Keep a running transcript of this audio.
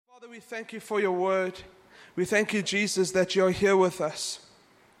Father, we thank you for your word. We thank you, Jesus, that you're here with us.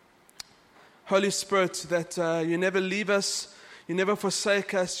 Holy Spirit, that you never leave us, you never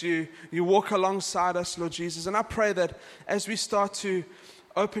forsake us, you walk alongside us, Lord Jesus. And I pray that as we start to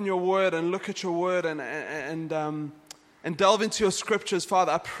open your word and look at your word and delve into your scriptures,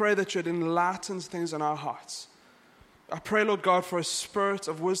 Father, I pray that it enlightens things in our hearts. I pray, Lord God, for a spirit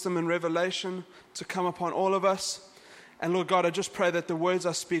of wisdom and revelation to come upon all of us. And Lord God, I just pray that the words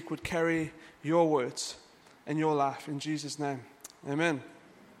I speak would carry your words and your life in Jesus' name. Amen.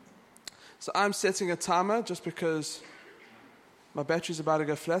 So I'm setting a timer just because my battery's about to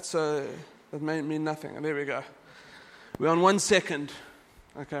go flat, so that may mean nothing. And there we go. We're on 1 second.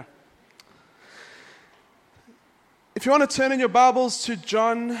 Okay. If you want to turn in your Bibles to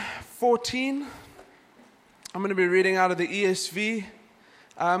John 14, I'm going to be reading out of the ESV.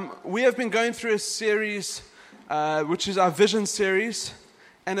 We have been going through a series which is our vision series,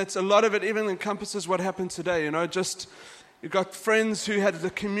 and it's a lot of it even encompasses what happened today. You've got friends who had the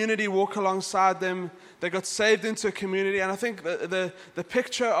community walk alongside them. They got saved into a community, and I think the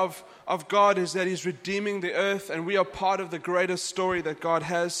picture of God is that He's redeeming the earth, and we are part of the greater story that God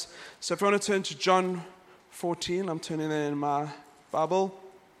has. So if you want to turn to John 14, I'm turning there in my Bible.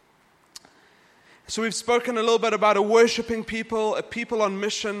 So we've spoken a little bit about a worshiping people, a people on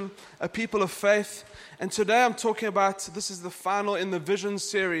mission, a people of faith. And today I'm talking about, this is the final in the vision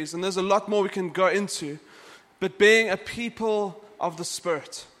series, and there's a lot more we can go into, but being a people of the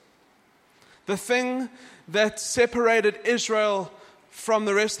Spirit. The thing that separated Israel from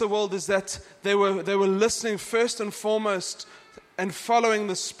the rest of the world is that they were listening first and foremost and following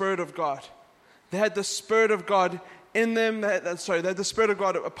the Spirit of God. They had the Spirit of God in them. They had the Spirit of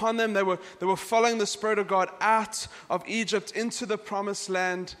God upon them. They were following the Spirit of God out of Egypt into the promised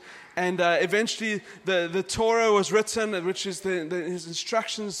land. And eventually the Torah was written, which is his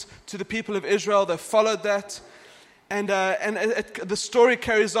instructions to the people of Israel. They followed that. And the story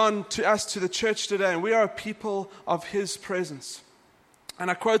carries on to us, to the church today. And we are a people of His presence. And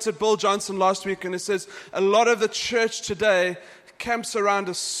I quoted Bill Johnson last week, and it says, a lot of the church today camps around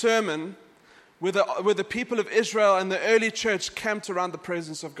a sermon where the people of Israel and the early church camped around the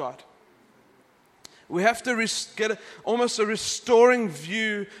presence of God. We have to get almost a restoring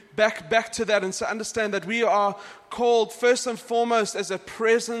view back to that, and to understand that we are called first and foremost as a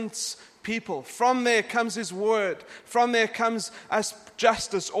presence people. From there comes His word. From there comes us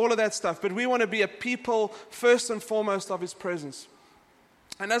justice, all of that stuff. But we want to be a people first and foremost of His presence.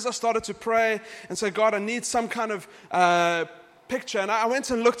 And as I started to pray and say, God, I need some kind of picture. And I went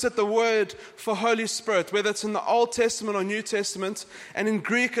and looked at the word for Holy Spirit, whether it's in the Old Testament or New Testament. And in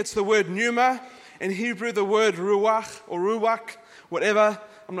Greek, it's the word pneuma. In Hebrew, the word ruach or ruach, whatever,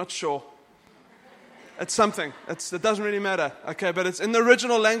 I'm not sure. It's something. It doesn't really matter. Okay, but it's in the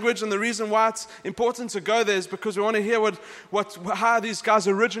original language, and the reason why it's important to go there is because we want to hear how these guys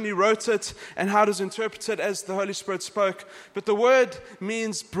originally wrote it and how it is interpreted as the Holy Spirit spoke. But the word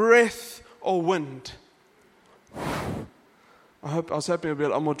means breath or wind. I was hoping it would be a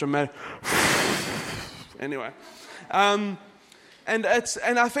lot more dramatic. Anyway. And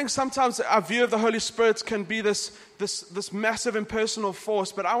I think sometimes our view of the Holy Spirit can be this massive impersonal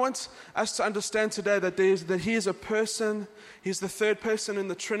force. But I want us to understand today that He is a person. He's the third person in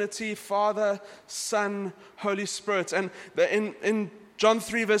the Trinity: Father, Son, Holy Spirit. And in John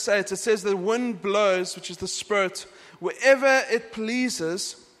 3 verse 8, it says the wind blows, which is the Spirit, wherever it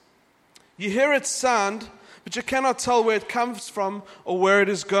pleases. You hear its sound, but you cannot tell where it comes from or where it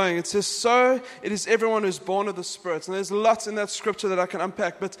is going. It says, so it is everyone who's born of the Spirit. And there's lots in that scripture that I can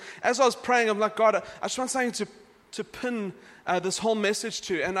unpack. But as I was praying, I'm like, God, I just want something to pin this whole message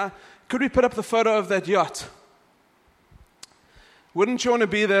to. And could we put up the photo of that yacht? Wouldn't you want to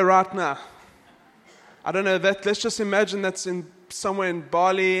be there right now? I don't know, let's just imagine that's somewhere in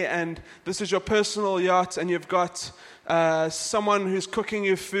Bali, and this is your personal yacht, and you've got someone who's cooking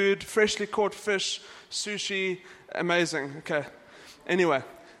you food, freshly caught fish, sushi, amazing. Okay. Anyway,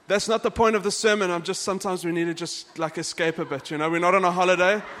 that's not the point of the sermon. Sometimes we need to just like escape a bit. We're not on a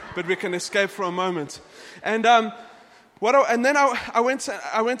holiday, but we can escape for a moment. And then I went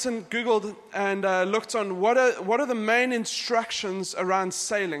and Googled and looked on what are the main instructions around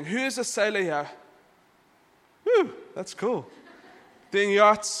sailing. Who is a sailor here? Woo, that's cool. Doing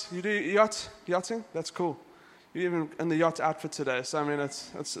yachts, you do yachting? That's cool. You're even in the yacht outfit today. So I mean,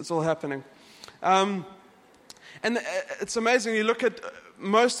 it's all happening. And it's amazing. You look at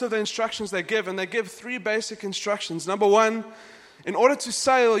most of the instructions they give, and they give 3 basic instructions. Number 1, in order to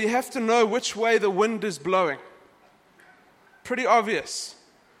sail, you have to know which way the wind is blowing. Pretty obvious.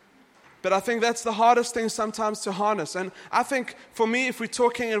 But I think that's the hardest thing sometimes to harness. And I think for me, if we're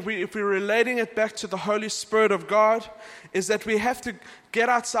talking, if we're relating it back to the Holy Spirit of God, is that we have to get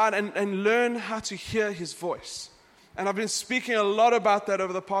outside and learn how to hear His voice. And I've been speaking a lot about that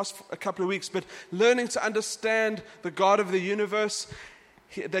over the past a couple of weeks, but learning to understand the God of the universe,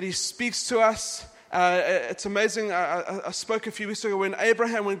 that He speaks to us. It's amazing. I spoke a few weeks ago when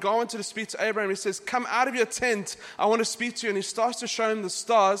God wanted to speak to Abraham, He says, come out of your tent, I want to speak to you. And He starts to show him the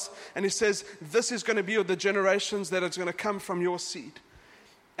stars, and He says, this is going to be the generations that is going to come from your seed.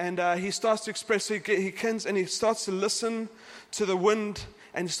 And He starts to express, he starts to listen to the wind,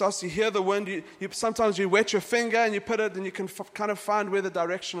 and He starts to hear the wind. Sometimes you wet your finger and you put it, and you can kind of find where the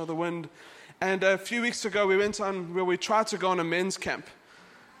direction of the wind. And a few weeks ago we tried to go on a men's camp.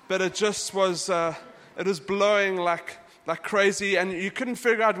 But it just was, it was blowing like crazy, and you couldn't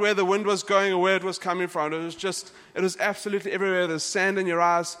figure out where the wind was going or where it was coming from. It was absolutely everywhere. There's sand in your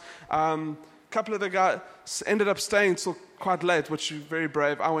eyes. A couple of the guys ended up staying until quite late, which is very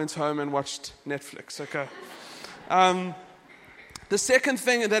brave. I went home and watched Netflix. Okay. The second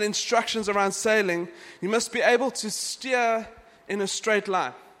thing, that instructions around sailing, you must be able to steer in a straight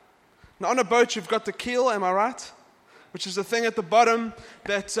line. Now on a boat, you've got the keel, am I right? Which is the thing at the bottom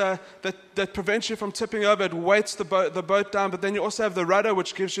that prevents you from tipping over. It weights the boat down, but then you also have the rudder,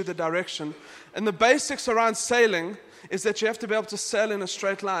 which gives you the direction. And the basics around sailing is that you have to be able to sail in a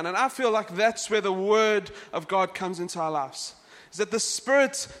straight line. And I feel like that's where the Word of God comes into our lives. Is that the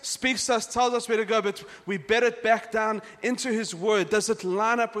Spirit speaks to us, tells us where to go, but we bed it back down into His Word. Does it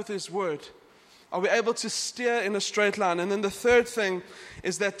line up with His Word? Are we able to steer in a straight line? And then the third thing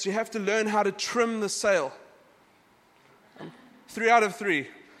is that you have to learn how to trim the sail. 3 out of 3.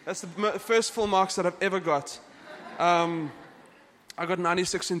 That's the first full marks that I've ever got. I got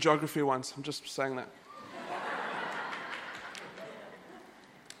 96 in geography once. I'm just saying that.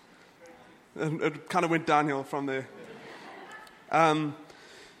 And it kind of went downhill from there. And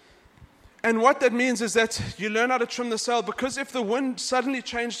what that means is that you learn how to trim the sail, because if the wind suddenly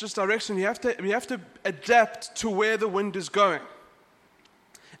changes direction, you have to adapt to where the wind is going.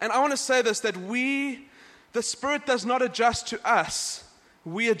 And I want to say this, that the Spirit does not adjust to us.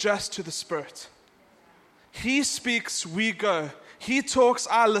 We adjust to the Spirit. He speaks, we go. He talks,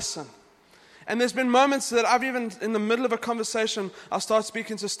 I listen. And there's been moments that I've even, in the middle of a conversation, I'll start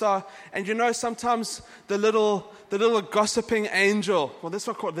speaking to Star, and sometimes the little gossiping angel, well, that's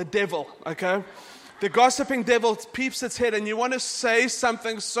not called the devil, okay? The gossiping devil peeps its head, and you want to say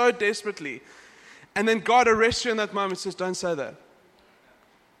something so desperately. And then God arrests you in that moment and says, don't say that.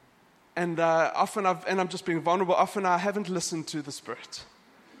 And I'm just being vulnerable. Often I haven't listened to the Spirit.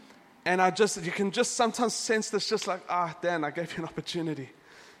 And you can just sometimes sense this, just like, Dan, I gave you an opportunity.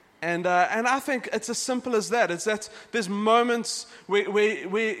 And I think it's as simple as that. It's that there's moments where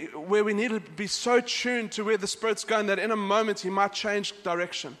we need to be so tuned to where the Spirit's going that in a moment He might change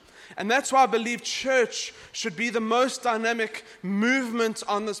direction. And that's why I believe church should be the most dynamic movement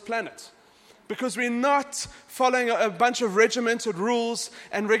on this planet. Because we're not following a bunch of regimented rules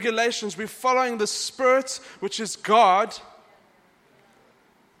and regulations. We're following the Spirit, which is God.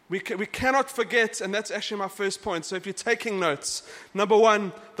 We cannot forget, and that's actually my first point. So if you're taking notes, number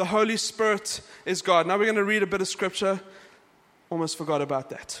 1, the Holy Spirit is God. Now we're going to read a bit of scripture. Almost forgot about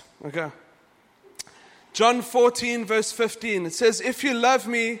that. Okay. John 14, verse 15. It says, if you love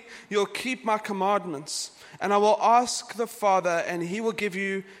me, you'll keep my commandments. And I will ask the Father, and He will give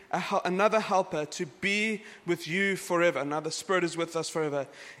you another helper to be with you forever. Now the Spirit is with us forever.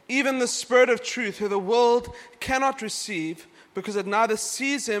 Even the Spirit of truth, who the world cannot receive, because it neither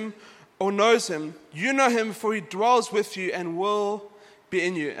sees Him or knows Him. You know Him, for He dwells with you and will be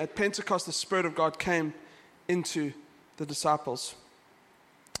in you. At Pentecost, the Spirit of God came into the disciples.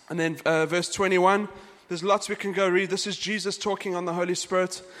 And then verse 21, there's lots we can go read. This is Jesus talking on the Holy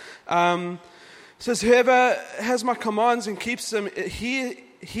Spirit. It says, whoever has my commands and keeps them, he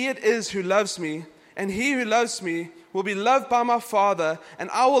it is who loves me, and he who loves me will be loved by my Father, and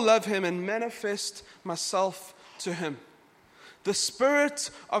I will love him and manifest myself to him. The Spirit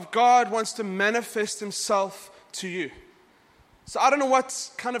of God wants to manifest Himself to you. So I don't know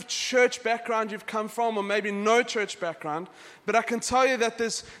what kind of church background you've come from, or maybe no church background, but I can tell you that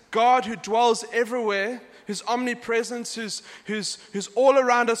there's God who dwells everywhere, who's omnipresent, who's all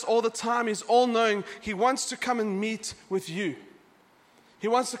around us all the time. He's all-knowing. He wants to come and meet with you. He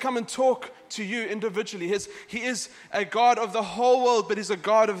wants to come and talk to you individually. He is a God of the whole world, but He's a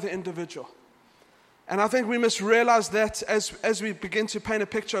God of the individual. And I think we must realize that as we begin to paint a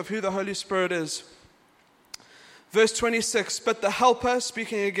picture of who the Holy Spirit is. Verse 26, but the helper,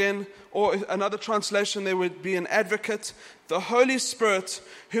 speaking again, or another translation, there would be an advocate, the Holy Spirit,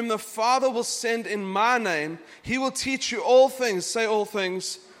 whom the Father will send in my name, he will teach you all things, say all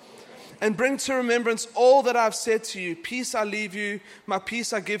things, and bring to remembrance all that I've said to you. Peace I leave you, my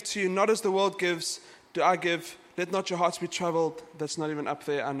peace I give to you, not as the world gives, do I give. Let not your hearts be troubled. That's not even up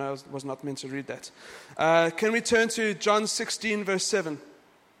there. I know I was not meant to read that. Can we turn to John 16, verse 7?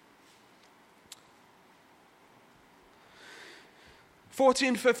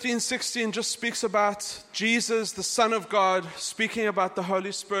 14, 15, 16 just speaks about Jesus, the Son of God, speaking about the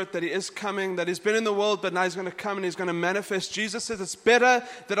Holy Spirit, that he is coming, that he's been in the world, but now he's going to come and he's going to manifest. Jesus says, it's better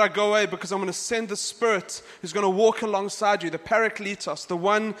that I go away because I'm going to send the Spirit who's going to walk alongside you, the Parakletos, the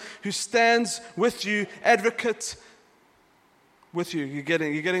one who stands with you, advocate with you. You're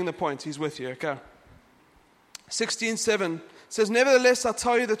getting the point. He's with you, okay? 16:7 says, nevertheless, I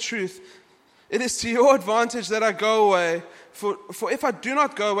tell you the truth. It is to your advantage that I go away. For if I do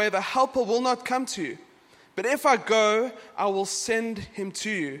not go away, the helper will not come to you. But if I go, I will send him to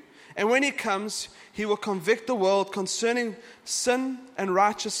you. And when he comes, he will convict the world concerning sin and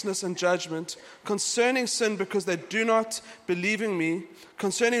righteousness and judgment. Concerning sin, because they do not believe in me.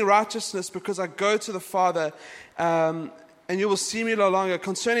 Concerning righteousness, because I go to the Father, and you will see me no longer.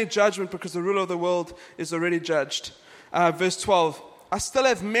 Concerning judgment, because the ruler of the world is already judged. Verse 12. I still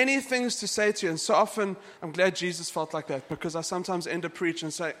have many things to say to you. And so often, I'm glad Jesus felt like that, because I sometimes end a preach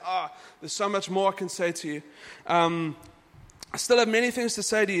and say, there's so much more I can say to you. I still have many things to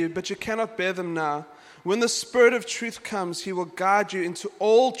say to you, but you cannot bear them now. When the Spirit of truth comes, he will guide you into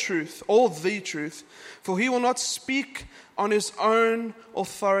all truth, all the truth, for he will not speak on his own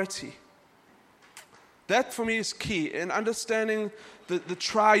authority. That for me is key in understanding the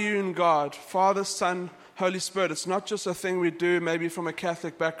triune God, Father, Son, Holy Spirit. It's not just a thing we do maybe from a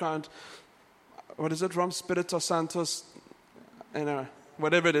Catholic background. What is it? From Spiritus Sanctus,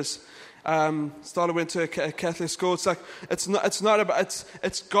 whatever it is. Starla went to a Catholic school. It's like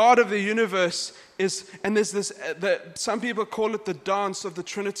it's God of the universe and there's this. Some people call it the dance of the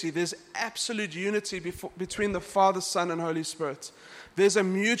Trinity. There's absolute unity between the Father, Son, and Holy Spirit. There's a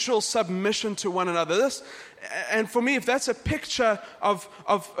mutual submission to one another. And for me, if that's a picture of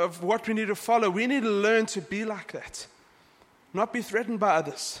what we need to follow, we need to learn to be like that. Not be threatened by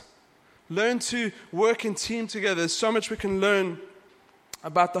others. Learn to work in team together. There's so much we can learn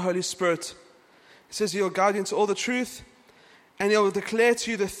about the Holy Spirit. It says he'll guide you into all the truth, and he'll declare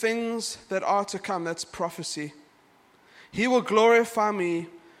to you the things that are to come. That's prophecy. He will glorify me,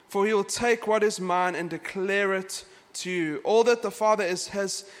 for he will take what is mine and declare it to you. All that the Father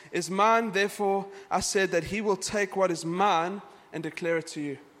has is mine. Therefore, I said that he will take what is mine and declare it to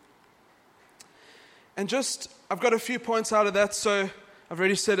you. And I've got a few points out of that. So I've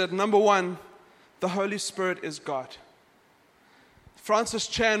already said it. Number one, the Holy Spirit is God. Francis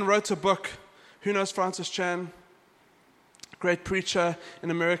Chan wrote a book. Who knows Francis Chan? Great preacher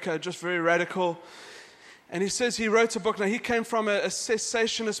in America, just very radical. And he says he wrote a book. Now, he came from a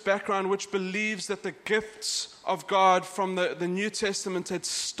cessationist background which believes that the gifts of God from the New Testament had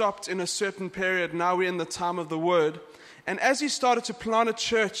stopped in a certain period. Now we're in the time of the Word. And as he started to plant a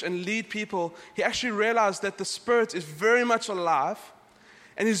church and lead people, he actually realized that the Spirit is very much alive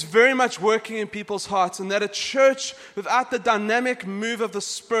and is very much working in people's hearts, and that a church without the dynamic move of the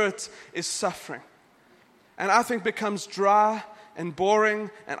Spirit is suffering. And I think becomes dry and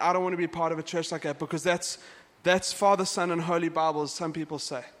boring, and I don't want to be part of a church like that, because that's Father, Son, and Holy Bible, as some people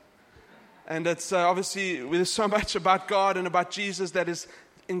say. And it's obviously, there's so much about God and about Jesus that is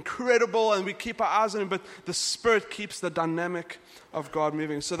incredible, and we keep our eyes on him, but the Spirit keeps the dynamic of God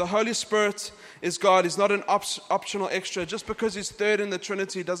moving. So the Holy Spirit is God. He's not an optional extra. Just because he's third in the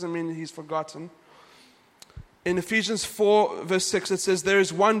Trinity doesn't mean he's forgotten. In Ephesians 4, verse 6, it says, there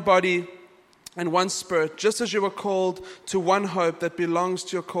is one body and one Spirit, just as you were called to one hope that belongs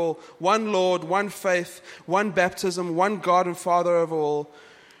to your call, one Lord, one faith, one baptism, one God and Father over all,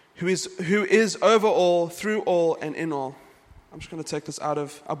 who is over all, through all, and in all. I'm just going to take this out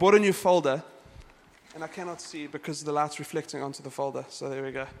of... I bought a new folder, and I cannot see because the light's reflecting onto the folder. So there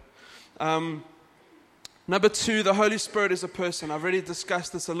we go. Number two, the Holy Spirit is a person. I've already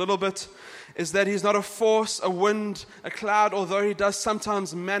discussed this a little bit, is that he's not a force, a wind, a cloud, although he does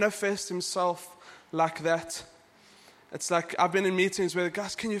sometimes manifest himself like that. It's like, I've been in meetings where,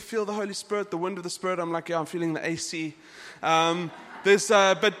 guys, can you feel the Holy Spirit, the wind of the Spirit? I'm like, yeah, I'm feeling the AC.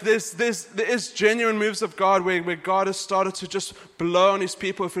 But there is genuine moves of God where God has started to just blow on his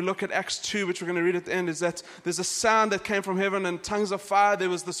people. If we look at Acts 2, which we're going to read at the end, is that there's a sound that came from heaven and tongues of fire. There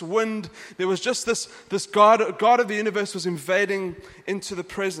was this wind. There was just this God of the universe was invading into the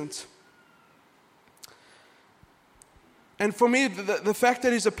present. And for me, the fact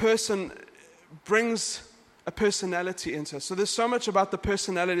that he's a person brings a personality into us. So there's so much about the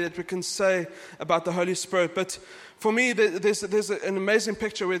personality that we can say about the Holy Spirit. But for me, there's an amazing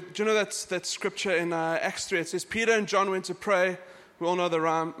picture. Do you know that scripture in Acts 3? It says, Peter and John went to pray. We all know the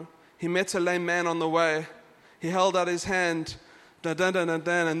rhyme. He met a lame man on the way. He held out his hand. Dun, dun, dun, dun,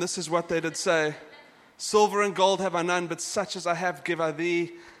 dun, and this is what they did say. Silver and gold have I none, but such as I have give I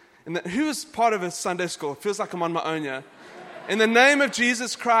thee. And who is part of a Sunday school? It feels like I'm on my own here. In the name of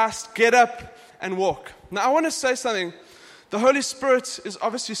Jesus Christ, get up and walk. Now, I want to say something. The Holy Spirit is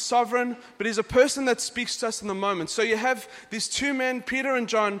obviously sovereign, but he's a person that speaks to us in the moment. So you have these two men, Peter and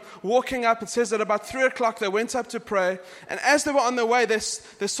John, walking up. It says that about 3 o'clock they went up to pray. And as they were on their way, they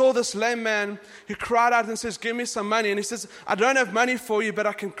saw this lame man who cried out and says, give me some money. And he says, I don't have money for you, but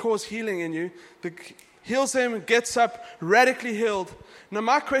I can cause healing in you. Heals him, gets up, radically healed. Now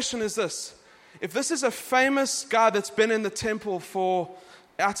my question is this. If this is a famous guy that's been in the temple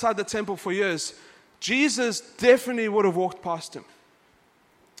outside the temple for years, Jesus definitely would have walked past him.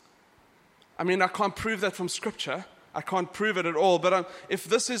 I mean, I can't prove that from Scripture. I can't prove it at all. But if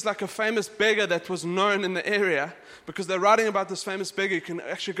this is like a famous beggar that was known in the area, because they're writing about this famous beggar, you can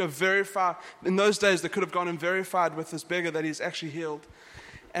actually go very far. In those days, they could have gone and verified with this beggar that he's actually healed.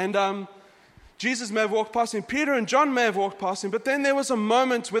 And Jesus may have walked past him. Peter and John may have walked past him. But then there was a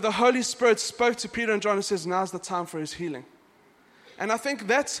moment where the Holy Spirit spoke to Peter and John and says, now's the time for his healing. And I think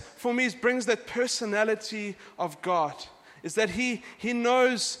that, for me, brings that personality of God, is that He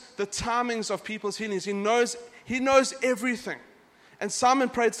knows the timings of people's healings. He knows everything. And Simon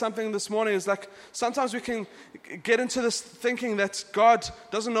prayed something this morning. It's like sometimes we can get into this thinking that God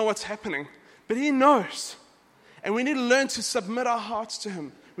doesn't know what's happening, but He knows. And we need to learn to submit our hearts to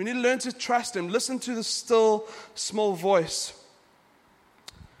Him. We need to learn to trust Him. Listen to the still, small voice.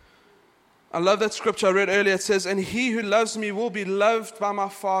 I love that scripture I read earlier. It says, and he who loves me will be loved by my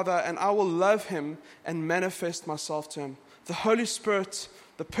Father, and I will love him and manifest myself to him. The Holy Spirit,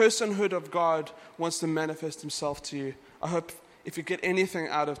 the personhood of God, wants to manifest himself to you. I hope if you get anything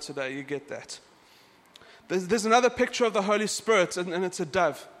out of today, you get that. There's another picture of the Holy Spirit, and it's a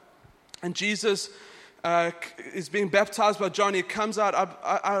dove. And Jesus is being baptized by John. He comes out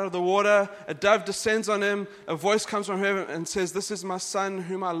of the water. A dove descends on him. A voice comes from heaven and says, this is my son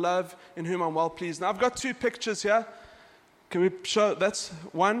whom I love, in whom I'm well pleased. Now, I've got 2 pictures here. Can we show? That's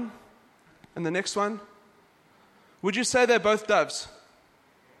one. And the next one. Would you say they're both doves?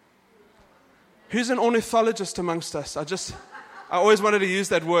 Who's an ornithologist amongst us? I always wanted to use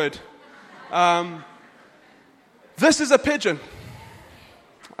that word. This is a pigeon.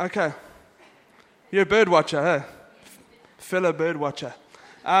 Okay. You're a bird watcher, eh? Fellow bird watcher.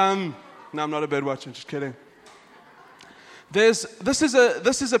 No, I'm not a bird watcher, just kidding. This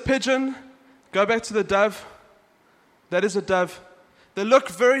is a pigeon. Go back to the dove. That is a dove. They look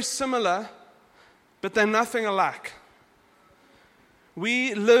very similar, but they're nothing alike.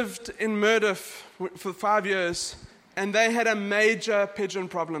 We lived in Murdoch for 5 years, and they had a major pigeon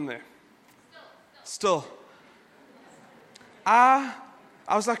problem there. Still.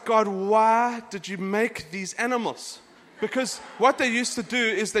 I was like, God, why did you make these animals? Because what they used to do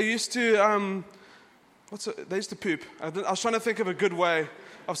is they used to poop. I was trying to think of a good way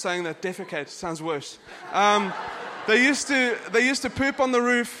of saying that. Defecate sounds worse. They used to poop on the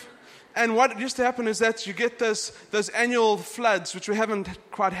roof, and what used to happen is that you get those annual floods, which we haven't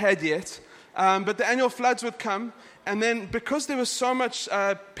quite had yet. But the annual floods would come, and then because there was so much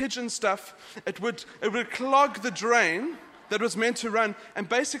pigeon stuff, it would clog the drain that was meant to run, and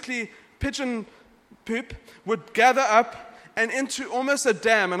basically pigeon poop would gather up and into almost a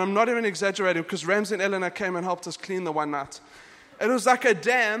dam, and I'm not even exaggerating because Ramsey and Eleanor came and helped us clean the one night. It was like a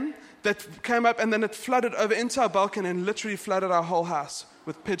dam that came up, and then it flooded over into our balcony and literally flooded our whole house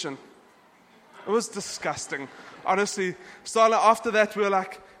with pigeon. It was disgusting, honestly. So after that, we were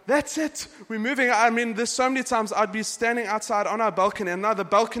like, that's it. We're moving. I mean, there's so many times I'd be standing outside on our balcony, and now the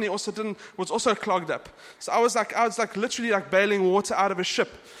balcony was also clogged up. So I was like literally like bailing water out of a ship,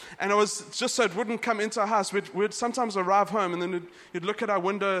 and it was just so it wouldn't come into our house. We'd sometimes arrive home, and then you'd look at our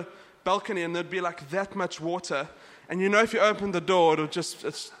window balcony, and there'd be like that much water. And if you opened the door,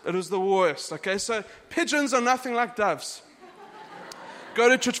 it was the worst. Okay, so pigeons are nothing like doves.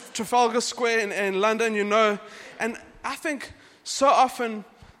 Go to Trafalgar Square in London, and I think so often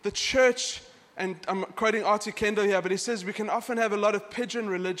the church, and I'm quoting Artie Kendall here, but he says we can often have a lot of pigeon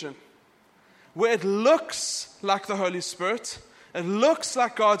religion, where it looks like the Holy Spirit, it looks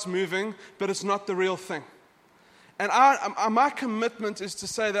like God's moving, but it's not the real thing. And my commitment is to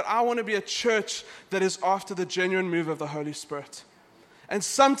say that I want to be a church that is after the genuine move of the Holy Spirit. And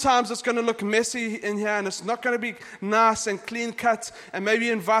sometimes it's going to look messy in here, and it's not going to be nice and clean cut. And maybe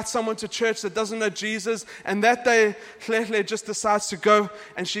you invite someone to church that doesn't know Jesus, and that day, Hlele just decides to go,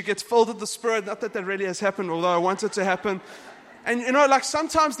 and she gets filled with the Spirit. Not that really has happened, although I want it to happen. And like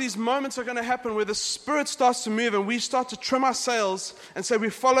sometimes these moments are going to happen where the Spirit starts to move, and we start to trim our sails and say, we're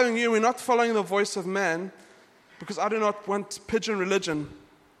following you, we're not following the voice of man, because I do not want pigeon religion.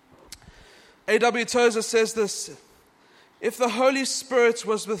 A.W. Tozer says this: if the Holy Spirit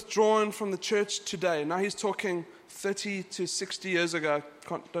was withdrawn from the church today, now he's talking 30 to 60 years ago,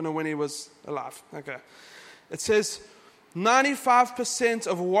 don't know when he was alive. Okay. It says 95%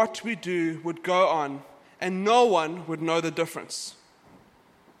 of what we do would go on, and no one would know the difference.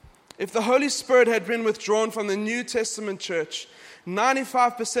 If the Holy Spirit had been withdrawn from the New Testament church,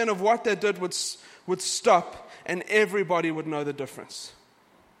 95% of what they did would stop, and everybody would know the difference.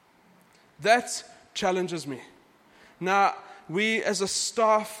 That challenges me. Now, we as a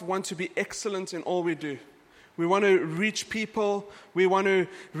staff want to be excellent in all we do. We want to reach people. We want to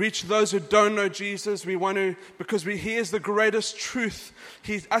reach those who don't know Jesus. Because He is the greatest truth.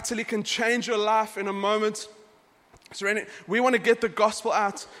 He utterly can change your life in a moment. So we want to get the gospel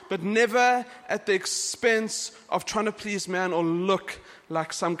out, but never at the expense of trying to please man or look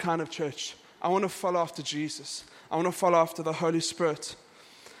like some kind of church. I want to follow after Jesus. I want to follow after the Holy Spirit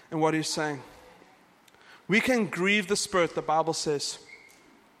and what He's saying. We can grieve the Spirit, the Bible says.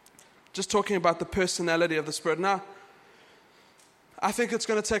 Just talking about the personality of the Spirit. Now, I think it's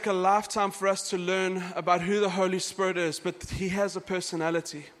going to take a lifetime for us to learn about who the Holy Spirit is, but He has a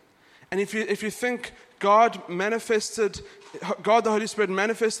personality. And if you think God, the Holy Spirit,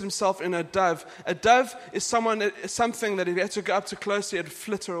 manifested Himself in a dove is something that if you had to go up to closely, it'd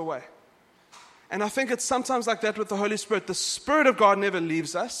flitter away. And I think it's sometimes like that with the Holy Spirit. The Spirit of God never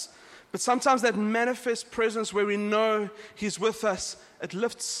leaves us. But sometimes that manifest presence where we know He's with us, it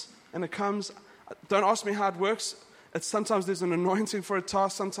lifts and it comes. Don't ask me how it works. Sometimes there's an anointing for a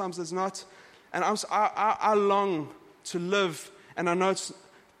task, sometimes there's not. And I long to live, and I know it's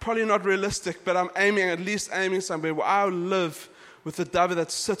probably not realistic, but I'm at least aiming somewhere where I'll live with the dove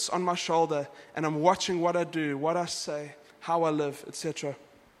that sits on my shoulder, and I'm watching what I do, what I say, how I live, etc.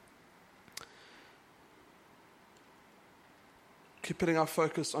 Keep putting our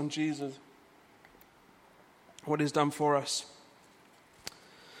focus on Jesus, what He's done for us.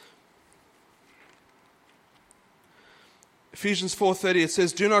 Ephesians 4:30, it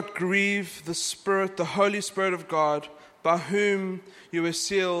says, do not grieve the Spirit, the Holy Spirit of God, by whom you were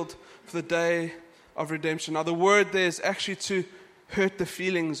sealed for the day of redemption. Now the word there is actually to hurt the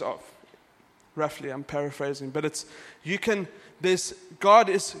feelings of. Roughly, I'm paraphrasing, but the Spirit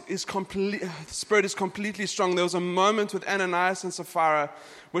is completely strong. There was a moment with Ananias and Sapphira,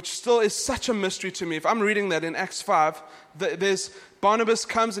 which still is such a mystery to me. If I'm reading that in Acts 5, there's Barnabas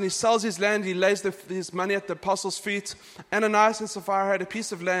comes and he sells his land, he lays his money at the apostles' feet. Ananias and Sapphira had a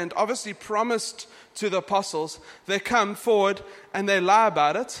piece of land, obviously promised to the apostles. They come forward and they lie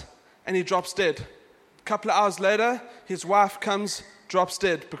about it, and he drops dead. A couple of hours later, his wife comes, drops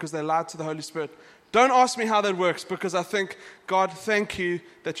dead because they lied to the Holy Spirit. Don't ask me how that works, because I think, God, thank you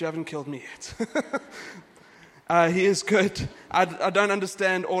that you haven't killed me yet. He is good. I don't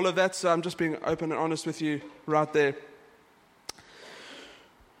understand all of that, so I'm just being open and honest with you right there.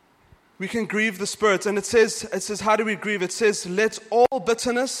 We can grieve the Spirit, and it says, how do we grieve? It says, let all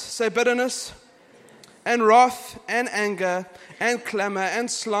bitterness, say bitterness, and wrath, and anger, and clamor,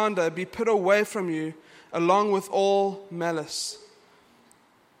 and slander be put away from you, along with all malice.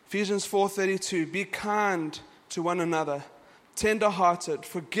 Ephesians 4:32, be kind to one another, tender-hearted,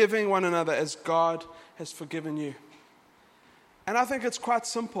 forgiving one another as God has forgiven you. And I think it's quite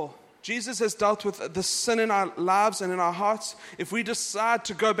simple. Jesus has dealt with the sin in our lives and in our hearts. If we decide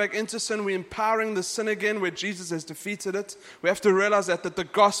to go back into sin, we're empowering the sin again where Jesus has defeated it. We have to realize that the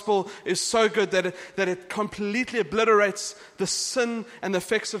gospel is so good that it completely obliterates the sin and the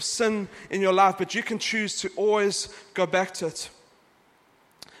effects of sin in your life. But you can choose to always go back to it.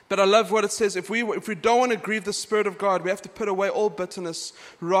 But I love what it says. If we don't want to grieve the Spirit of God, we have to put away all bitterness,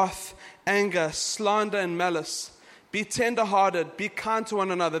 wrath, anger, slander, and malice. Be tender-hearted. Be kind to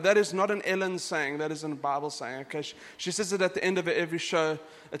one another. That is not an Ellen saying. That is a Bible saying. Okay, she says it at the end of every show.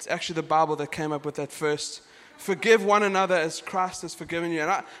 It's actually the Bible that came up with that first. Forgive one another as Christ has forgiven you.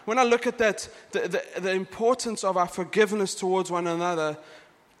 And when I look at that, the importance of our forgiveness towards one another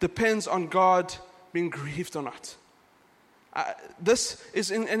depends on God being grieved or not. This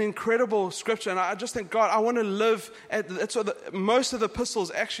is an incredible scripture, and I just think, God, I want to live most of the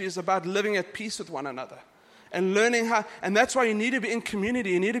epistles actually is about living at peace with one another. And learning how, and that's why you need to be in community.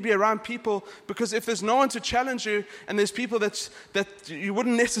 You need to be around people, because if there's no one to challenge you, and there's people that you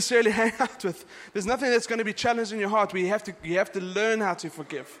wouldn't necessarily hang out with, there's nothing that's going to be challenged in your heart. Where you have to learn how to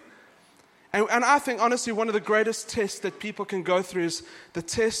forgive. And I think, honestly, one of the greatest tests that people can go through is the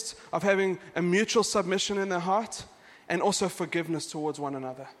test of having a mutual submission in their heart, and also forgiveness towards one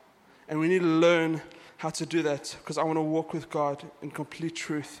another. And we need to learn how to do that, because I want to walk with God in complete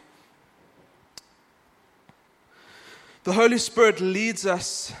truth. The Holy Spirit leads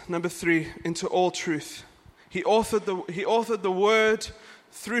us, number 3, into all truth. He authored the Word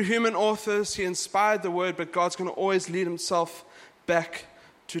through human authors. He inspired the Word, but God's going to always lead Himself back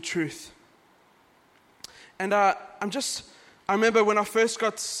to truth. And I remember when I first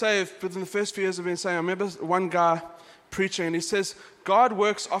got saved, within the first few years of being saved, I remember one guy preaching, and he says, God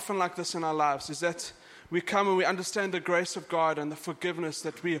works often like this in our lives, is that we come and we understand the grace of God and the forgiveness,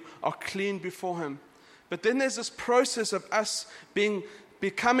 that we are clean before Him. But then there's this process of us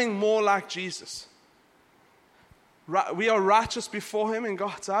becoming more like Jesus. We are righteous before Him in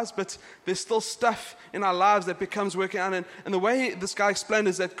God's eyes, but there's still stuff in our lives that becomes working out. And the way this guy explained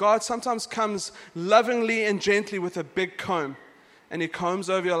is that God sometimes comes lovingly and gently with a big comb, and He combs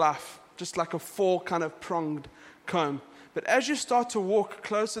over your life, just like a 4 kind of pronged comb. But as you start to walk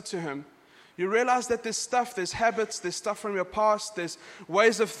closer to Him, you realize that there's stuff, there's habits, there's stuff from your past, there's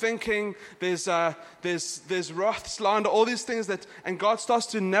ways of thinking, there's wrath, slander, all these things and God starts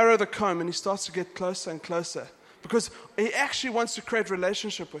to narrow the comb, and He starts to get closer and closer, because He actually wants to create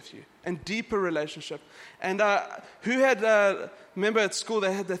relationship with you, and deeper relationship. And who had, remember at school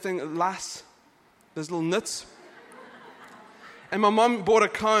they had that thing, lice, those little nits? And my mom bought a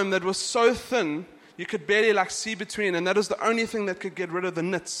comb that was so thin, you could barely see between, and that was the only thing that could get rid of the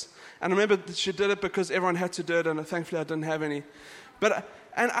nits. And I remember that she did it because everyone had to do it, and thankfully I didn't have any. But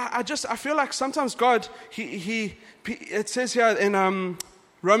I feel like sometimes God, it says here in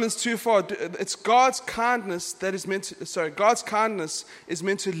Romans 2:4, it's God's kindness God's kindness is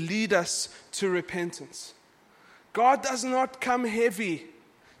meant to lead us to repentance. God does not come heavy.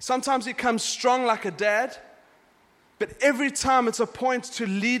 Sometimes He comes strong like a dad, but every time it's a point to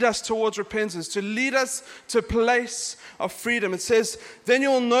lead us towards repentance, to lead us to a place of freedom. It says, then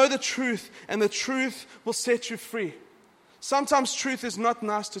you will know the truth, and the truth will set you free. Sometimes truth is not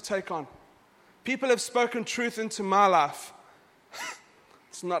nice to take on. People have spoken truth into my life.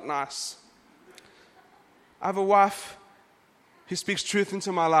 It's not nice. I have a wife who speaks truth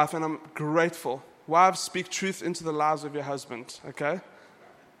into my life, and I'm grateful. Wives, speak truth into the lives of your husband, okay?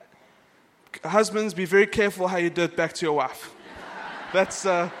 Husbands, be very careful how you do it back to your wife. That's,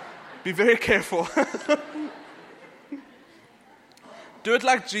 be very careful. Do it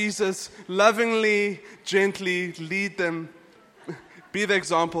like Jesus, lovingly, gently, lead them. Be the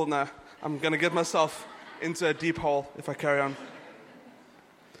example now. I'm going to get myself into a deep hole if I carry on.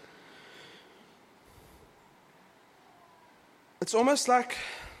 It's almost like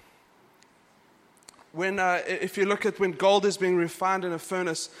when, if you look at when gold is being refined in a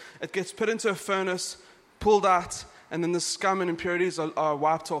furnace, it gets put into a furnace, pulled out, and then the scum and impurities are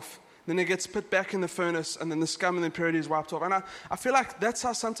wiped off. Then it gets put back in the furnace, and then the scum and the impurities wiped off. And I feel like that's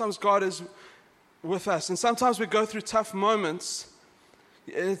how sometimes God is with us. And sometimes we go through tough moments.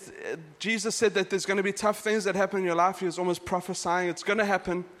 Jesus said that there's going to be tough things that happen in your life. He was almost prophesying it's going to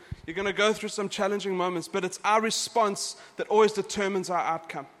happen. You're going to go through some challenging moments, but it's our response that always determines our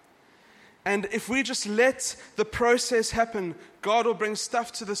outcome. And if we just let the process happen, God will bring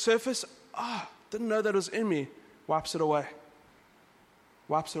stuff to the surface. Didn't know that was in me. Wipes it away.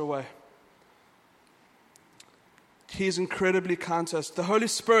 Wipes it away. He is incredibly kind to us. The Holy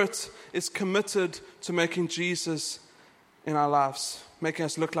Spirit is committed to making Jesus in our lives, making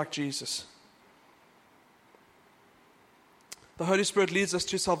us look like Jesus. The Holy Spirit leads us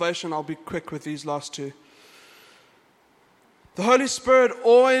to salvation. I'll be quick with these last two. The Holy Spirit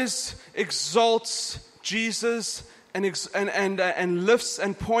always exalts Jesus and lifts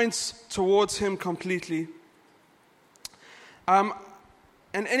and points towards Him completely. And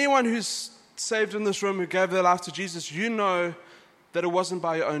anyone who's saved in this room who gave their life to Jesus, you know that it wasn't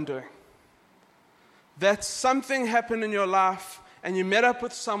by your own doing. That something happened in your life and you met up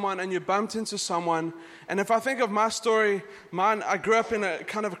with someone and you bumped into someone. And if I think of my story, I grew up in a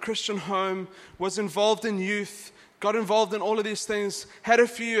kind of a Christian home, was involved in youth, got involved in all of these things, had a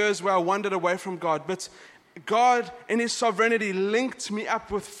few years where I wandered away from God. But God, in His sovereignty, linked me up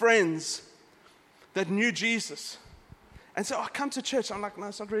with friends that knew Jesus. And so I come to church. I'm like, no,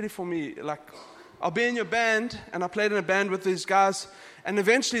 it's not really for me. Like, I'll be in your band. And I played in a band with these guys. And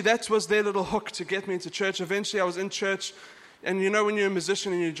eventually that was their little hook to get me into church. Eventually I was in church, And you know when you're a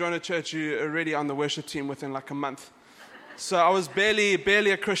musician and you join a church, you're already on the worship team within like a month. So I was barely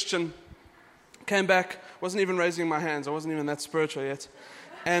a Christian. Came back, wasn't even raising my hands. I wasn't even that spiritual yet.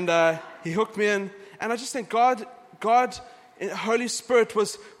 And he hooked me in. And I just think God, Holy Spirit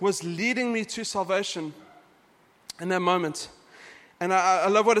was leading me to salvation in that moment. And I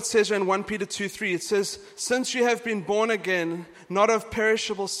love what it says here in 1 Peter 2:3. It says, since you have been born again, not of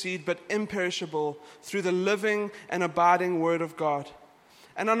perishable seed, but imperishable, through the living and abiding word of God.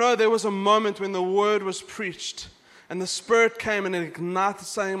 And I know there was a moment when the word was preached, and the Spirit came and it ignited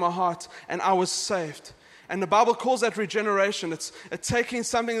something in my heart, and I was saved. And the Bible calls that regeneration. It's taking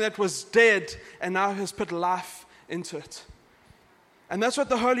something that was dead and now has put life into it. And that's what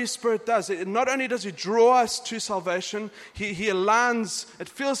the Holy Spirit does. Not only does He draw us to salvation, He aligns, it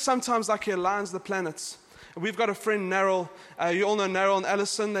feels sometimes like He aligns the planets. We've got a friend, Narol. You all know Narol and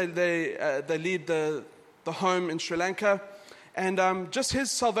Allison. They lead the home in Sri Lanka. And just his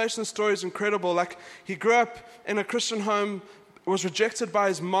salvation story is incredible. Like, he grew up in a Christian home, was rejected by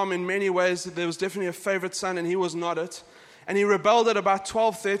his mom in many ways. There was definitely a favorite son, and he was not it. And he rebelled at about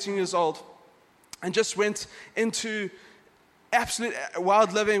 12, 13 years old and just went into absolute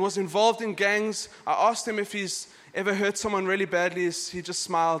wild living, was involved in gangs. I asked him if he's ever hurt someone really badly. He just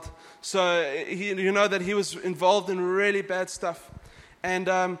smiled. So you know that he was involved in really bad stuff. And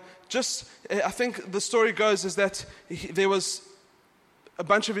I think the story goes is that there was a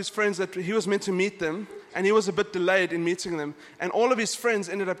bunch of his friends that he was meant to meet them, and he was a bit delayed in meeting them. And all of his friends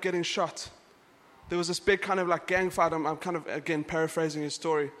ended up getting shot. There was this big kind of like gang fight. I'm kind of, again, paraphrasing his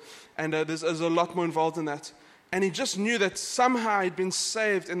story. And there's a lot more involved in that. And he just knew that somehow he'd been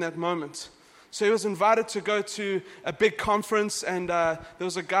saved in that moment. So he was invited to go to a big conference, and there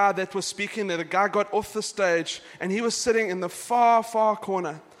was a guy that was speaking there. The guy got off the stage, and he was sitting in the far, far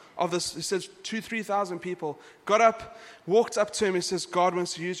corner of this. He says 2,000-3,000 people. Got up, walked up to him. He says, God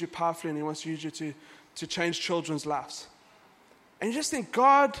wants to use you powerfully, and He wants to use you to change children's lives. And you just think,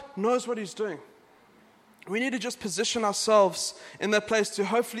 God knows what He's doing. We need to just position ourselves in that place to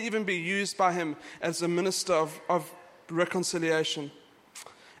hopefully even be used by Him as a minister of reconciliation.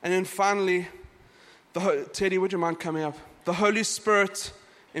 And then finally, Teddy, would you mind coming up? The Holy Spirit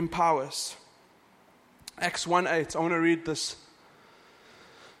empowers. Acts 1:8. I want to read this. It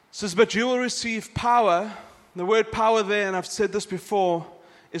says, but you will receive power. The word power there, and I've said this before,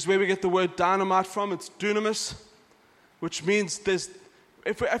 is where we get the word dynamite from. It's dunamis, which means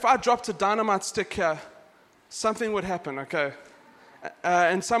if I dropped a dynamite stick here, something would happen, okay?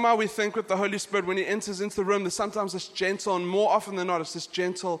 And somehow we think with the Holy Spirit, when He enters into the room, there's sometimes this gentle, and more often than not, it's this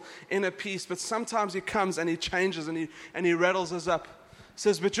gentle inner peace. But sometimes He comes and He changes and He rattles us up. It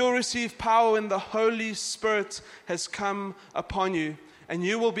says, but you'll receive power when the Holy Spirit has come upon you, and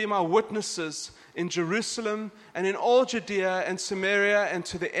you will be my witnesses in Jerusalem and in all Judea and Samaria and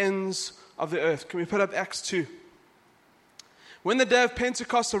to the ends of the earth. Can we put up Acts 2? When the day of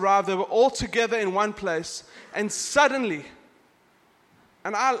Pentecost arrived, they were all together in one place, and suddenly,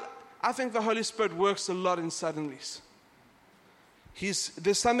 and I think the Holy Spirit works a lot in suddenlies.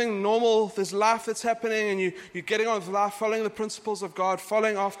 There's something normal, there's life that's happening, and you're getting on with life, following the principles of God,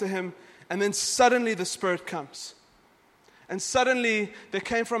 following after Him, and then suddenly the Spirit comes. And suddenly there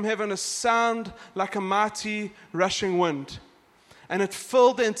came from heaven a sound like a mighty rushing wind, and it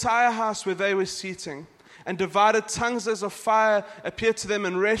filled the entire house where they were sitting. And divided tongues as of fire appeared to them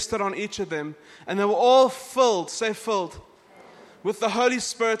and rested on each of them. And they were all filled, say filled, with the Holy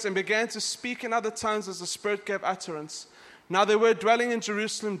Spirit, and began to speak in other tongues as the Spirit gave utterance. Now there were dwelling in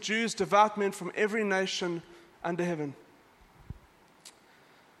Jerusalem Jews, devout men from every nation under heaven.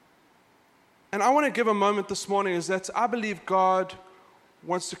 And I want to give a moment this morning is that I believe God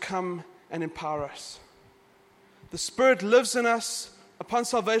wants to come and empower us. The Spirit lives in us. Upon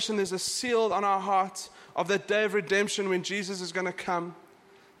salvation, there's a seal on our heart of that day of redemption when Jesus is going to come.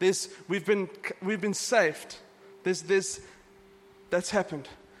 We've been saved. That's happened.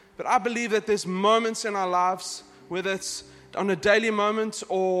 But I believe that there's moments in our lives, whether it's on a daily moment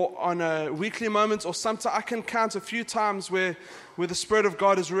or on a weekly moment, or sometimes I can count a few times where the Spirit of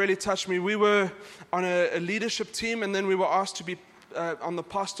God has really touched me. We were on a leadership team, and then we were asked to be on the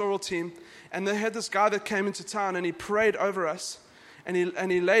pastoral team. And they had this guy that came into town, and he prayed over us. And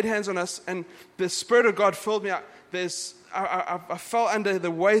he laid hands on us, and the Spirit of God filled me up. I fell under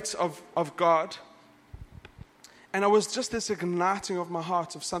the weight of God. And it was just this igniting of my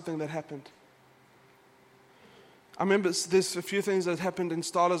heart of something that happened. I remember there's a few things that happened in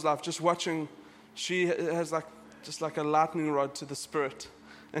Starla's life. Just watching, she has just like a lightning rod to the Spirit.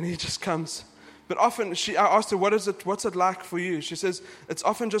 And He just comes. But often, I asked her, what's it like for you? She says, it's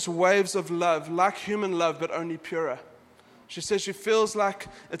often just waves of love, like human love, but only purer. She says she feels like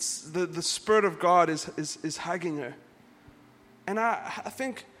it's the Spirit of God is hugging her. And I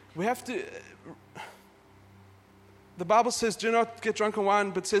think we have to... The Bible says, do not get drunk on wine,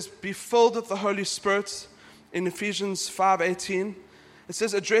 but says, be filled with the Holy Spirit in Ephesians 5:18. It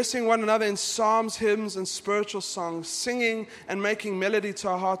says, addressing one another in psalms, hymns, and spiritual songs, singing and making melody to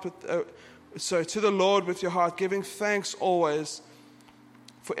our heart to the Lord with your heart, giving thanks always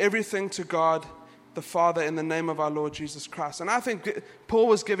for everything to God the Father in the name of our Lord Jesus Christ. And I think Paul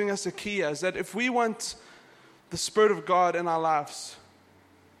was giving us a key here, is that if we want the Spirit of God in our lives,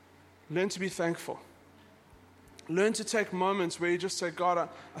 learn to be thankful. Learn to take moments where you just say, God,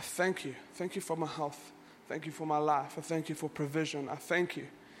 I thank you. Thank you for my health. Thank you for my life. I thank you for provision. I thank you.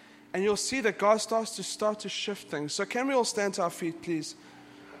 And you'll see that God starts to shift things. So can we all stand to our feet, please?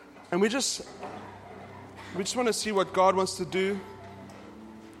 And we just want to see what God wants to do.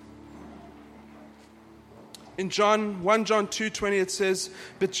 In 1 John 2:20 it says,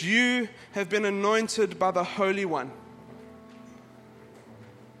 but you have been anointed by the Holy One.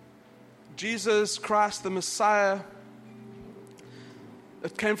 Jesus Christ, the Messiah,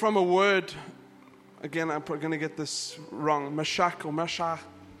 it came from a word, again I'm going to get this wrong, mashach or mashach.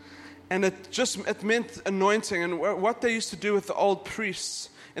 And it meant anointing. And what they used to do with the old priests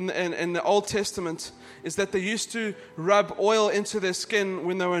in the Old Testament is that they used to rub oil into their skin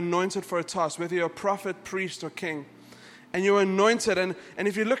when they were anointed for a task, whether you're a prophet, priest, or king. And you're anointed. And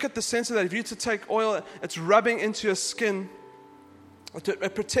if you look at the sense of that, if you to take oil, it's rubbing into your skin.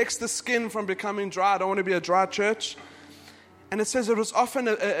 It protects the skin from becoming dry. I don't want to be a dry church. And it says it was often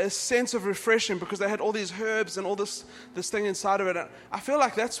a sense of refreshing because they had all these herbs and all this thing inside of it. And I feel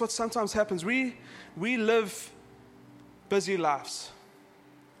like that's what sometimes happens. We live busy lives.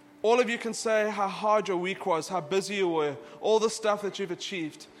 All of you can say how hard your week was, how busy you were, all the stuff that you've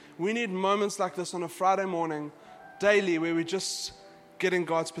achieved. We need moments like this on a Friday morning, daily, where we just get in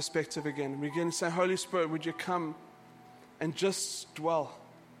God's perspective again. We're going to say, Holy Spirit, would you come and just dwell?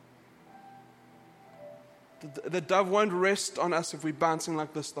 The dove won't rest on us if we're bouncing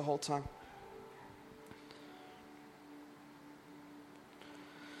like this the whole time.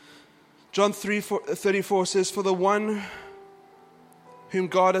 John 3:34 says, for the one whom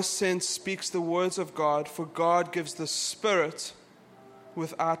God has sent speaks the words of God, for God gives the Spirit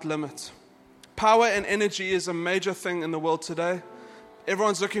without limit. Power and energy is a major thing in the world today.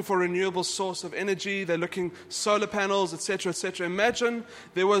 Everyone's looking for a renewable source of energy. They're looking solar panels, etc., etc. Imagine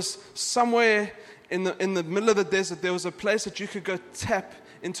there was somewhere in the middle of the desert, there was a place that you could go tap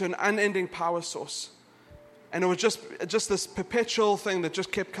into an unending power source. And it was just this perpetual thing that just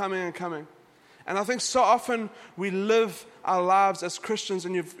kept coming and coming. And I think so often we live our lives as Christians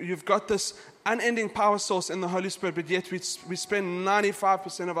and you've got this unending power source in the Holy Spirit, but yet we spend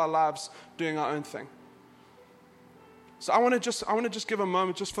 95% of our lives doing our own thing. So I want to just give a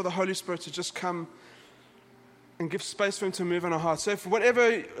moment just for the Holy Spirit to just come and give space for Him to move in our hearts. So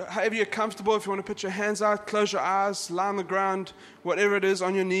however you're comfortable, if you want to put your hands out, close your eyes, lie on the ground, whatever it is,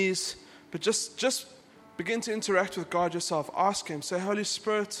 on your knees, but just begin to interact with God yourself. Ask Him. Say, Holy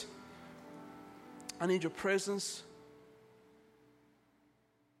Spirit, I need your presence.